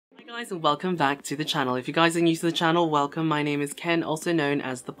Guys, and welcome back to the channel. If you guys are new to the channel, welcome. My name is Ken, also known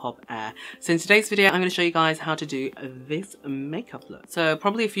as ThePopHeir. So in today's video, I'm going to show you guys how to do this makeup look. So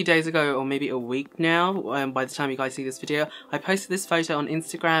probably a few days ago, or maybe a week now, by the time you guys see this video, I posted this photo on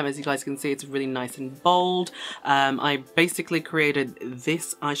Instagram. As you guys can see, it's really nice and bold. I basically created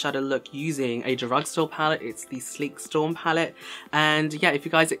this eyeshadow look using a drugstore palette. It's the Sleek Storm palette. And yeah, if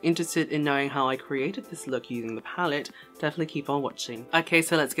you guys are interested in knowing how I created this look using the palette, definitely keep on watching. Okay,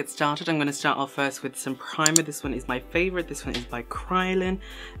 so let's get started. I'm going to start off first with some primer. This one is my favorite. This one is by Kryolan.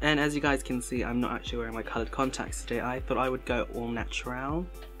 And as you guys can see, I'm not actually wearing my colored contacts today. I thought I would go all natural.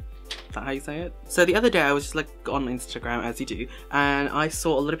 Is that how you say it? So the other day I was just like on Instagram, as you do, and I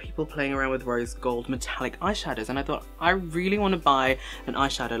saw a lot of people playing around with rose gold metallic eyeshadows, and I thought I really want to buy an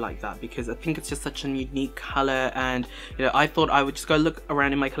eyeshadow like that because I think it's just such a unique color. And you know, I thought I would just go look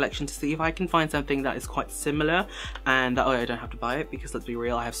around in my collection to see if I can find something that is quite similar, and that way I don't have to buy it, because let's be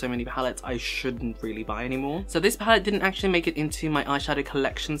real, I have so many palettes I shouldn't really buy anymore. So this palette didn't actually make it into my eyeshadow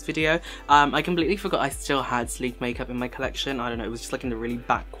collections video. I completely forgot I still had sleek makeup in my collection. I don't know, it was just like in the really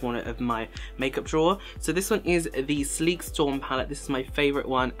back corner of my makeup drawer. So this one is the Sleek Storm palette. This is my favorite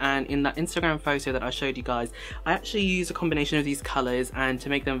one, and in that Instagram photo that I showed you guys, I actually used a combination of these colors, and to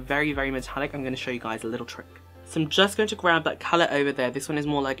make them very, very metallic, I'm going to show you guys a little trick. So I'm just going to grab that color over there. This one is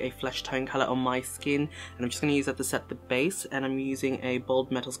more like a flesh tone color on my skin, and I'm just going to use that to set the base. And I'm using a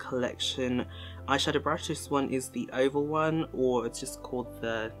Bold Metals Collection eyeshadow brush. This one is the oval one, or it's just called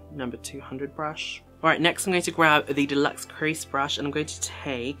the number 200 brush. Alright, next I'm going to grab the Deluxe Crease brush, and I'm going to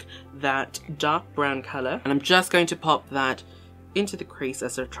take that dark brown colour, and I'm just going to pop that into the crease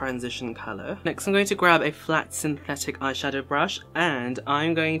as a transition colour. Next I'm going to grab a flat synthetic eyeshadow brush, and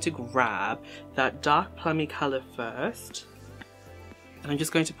I'm going to grab that dark plummy colour first. And I'm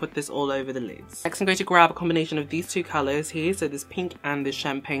just going to put this all over the lids. Next I'm going to grab a combination of these two colours here, so this pink and this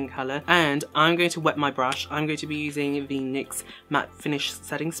champagne colour, and I'm going to wet my brush. I'm going to be using the NYX Matte Finish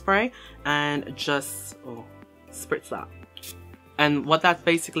Setting Spray, and just spritz that. And what that's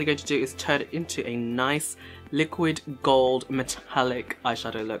basically going to do is turn it into a nice liquid gold metallic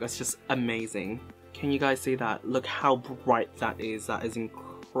eyeshadow look. It's just amazing. Can you guys see that? Look how bright that is. That is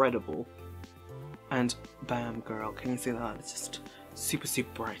incredible. And bam, girl, can you see that? It's just super, super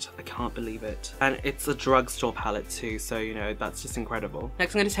bright. I can't believe it. And it's a drugstore palette too, so you know, that's just incredible.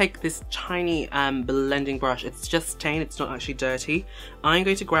 Next I'm going to take this tiny blending brush. It's just stain, it's not actually dirty. I'm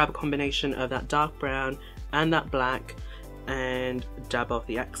going to grab a combination of that dark brown and that black and dab off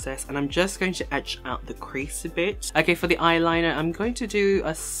the excess, and I'm just going to etch out the crease a bit. Okay, for the eyeliner, I'm going to do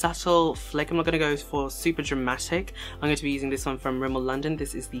a subtle flick. I'm not going to go for super dramatic. I'm going to be using this one from Rimmel London.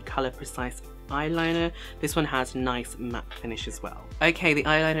 This is the Colour Precise eyeliner. This one has nice matte finish as well. Okay, the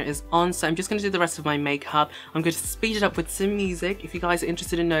eyeliner is on, so I'm just going to do the rest of my makeup. I'm going to speed it up with some music. If you guys are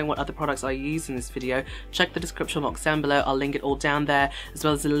interested in knowing what other products I use in this video, check the description box down below. I'll link it all down there, as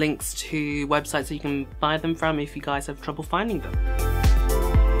well as the links to websites that you can buy them from if you guys have trouble finding them.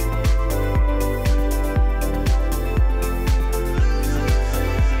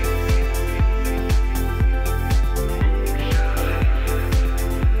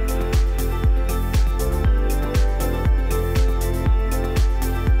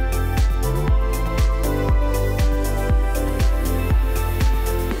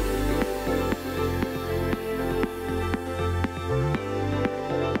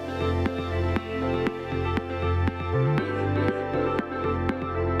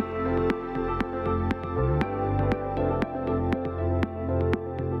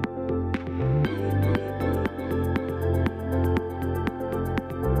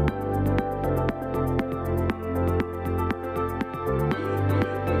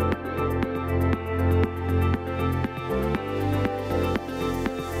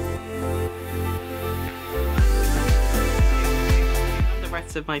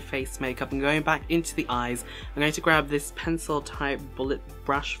 Of my face makeup, I'm going back into the eyes. I'm going to grab this pencil type bullet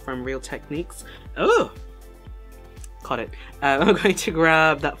brush from Real Techniques. Oh, caught it. I'm going to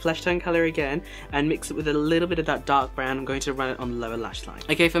grab that flesh tone color again and mix it with a little bit of that dark brown. I'm going to run it on the lower lash line.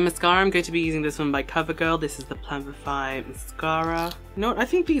 Okay, for mascara, I'm going to be using this one by CoverGirl. This is the Plumpify mascara. You know what, I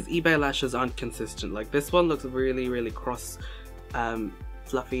think these eBay lashes aren't consistent. Like, this one looks really, really cross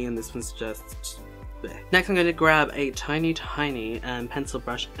fluffy, and this one's just bleh. Next I'm going to grab a tiny pencil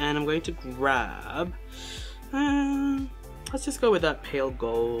brush, and I'm going to grab let's just go with that pale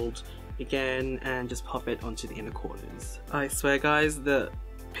gold again and just pop it onto the inner corners. I swear guys, the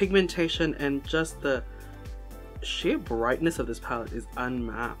pigmentation and just the sheer brightness of this palette is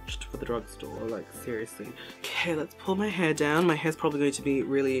unmatched for the drugstore, like seriously. Okay, let's pull my hair down. My hair's probably going to be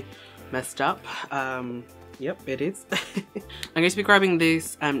really messed up. Yep, it is. I'm going to be grabbing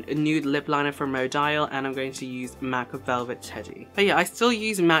this nude lip liner from Rodial, and I'm going to use MAC Velvet Teddy. But yeah, I still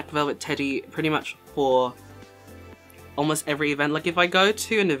use MAC Velvet Teddy pretty much for almost every event. Like if I go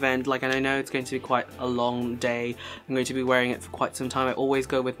to an event, like, and I know it's going to be quite a long day, I'm going to be wearing it for quite some time, I always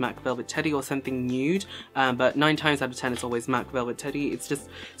go with MAC Velvet Teddy or something nude, but 9 times out of 10 it's always MAC Velvet Teddy. It's just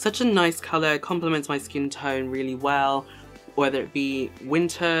such a nice colour, it complements my skin tone really well, whether it be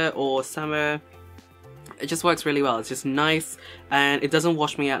winter or summer. It just works really well. It's just nice and it doesn't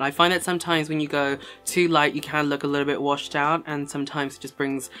wash me out. I find that sometimes when you go too light you can look a little bit washed out, and sometimes it just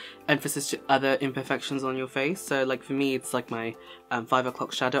brings emphasis to other imperfections on your face. So like for me it's like my 5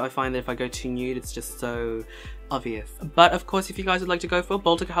 o'clock shadow. I find that if I go too nude it's just so obvious. But of course if you guys would like to go for a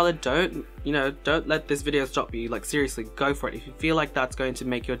bolder colour, don't let this video stop you. Like seriously, go for it. If you feel like that's going to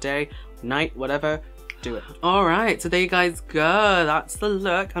make your day, night, whatever, do it. Alright, so there you guys go. That's the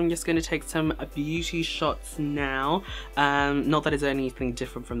look. I'm just going to take some beauty shots now. Not that it's anything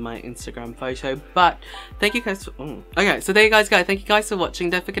different from my Instagram photo, but thank you guys for... Okay, so there you guys go. Thank you guys for watching.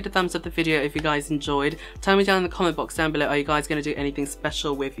 Don't forget to thumbs up the video if you guys enjoyed. Tell me down in the comment box down below, are you guys going to do anything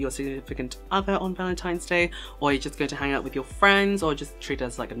special with your significant other on Valentine's Day? Or are you just going to hang out with your friends? Or just treat it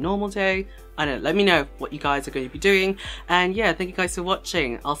as like a normal day? I don't know. Let me know what you guys are going to be doing. And yeah, thank you guys for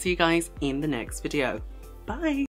watching. I'll see you guys in the next video. Bye!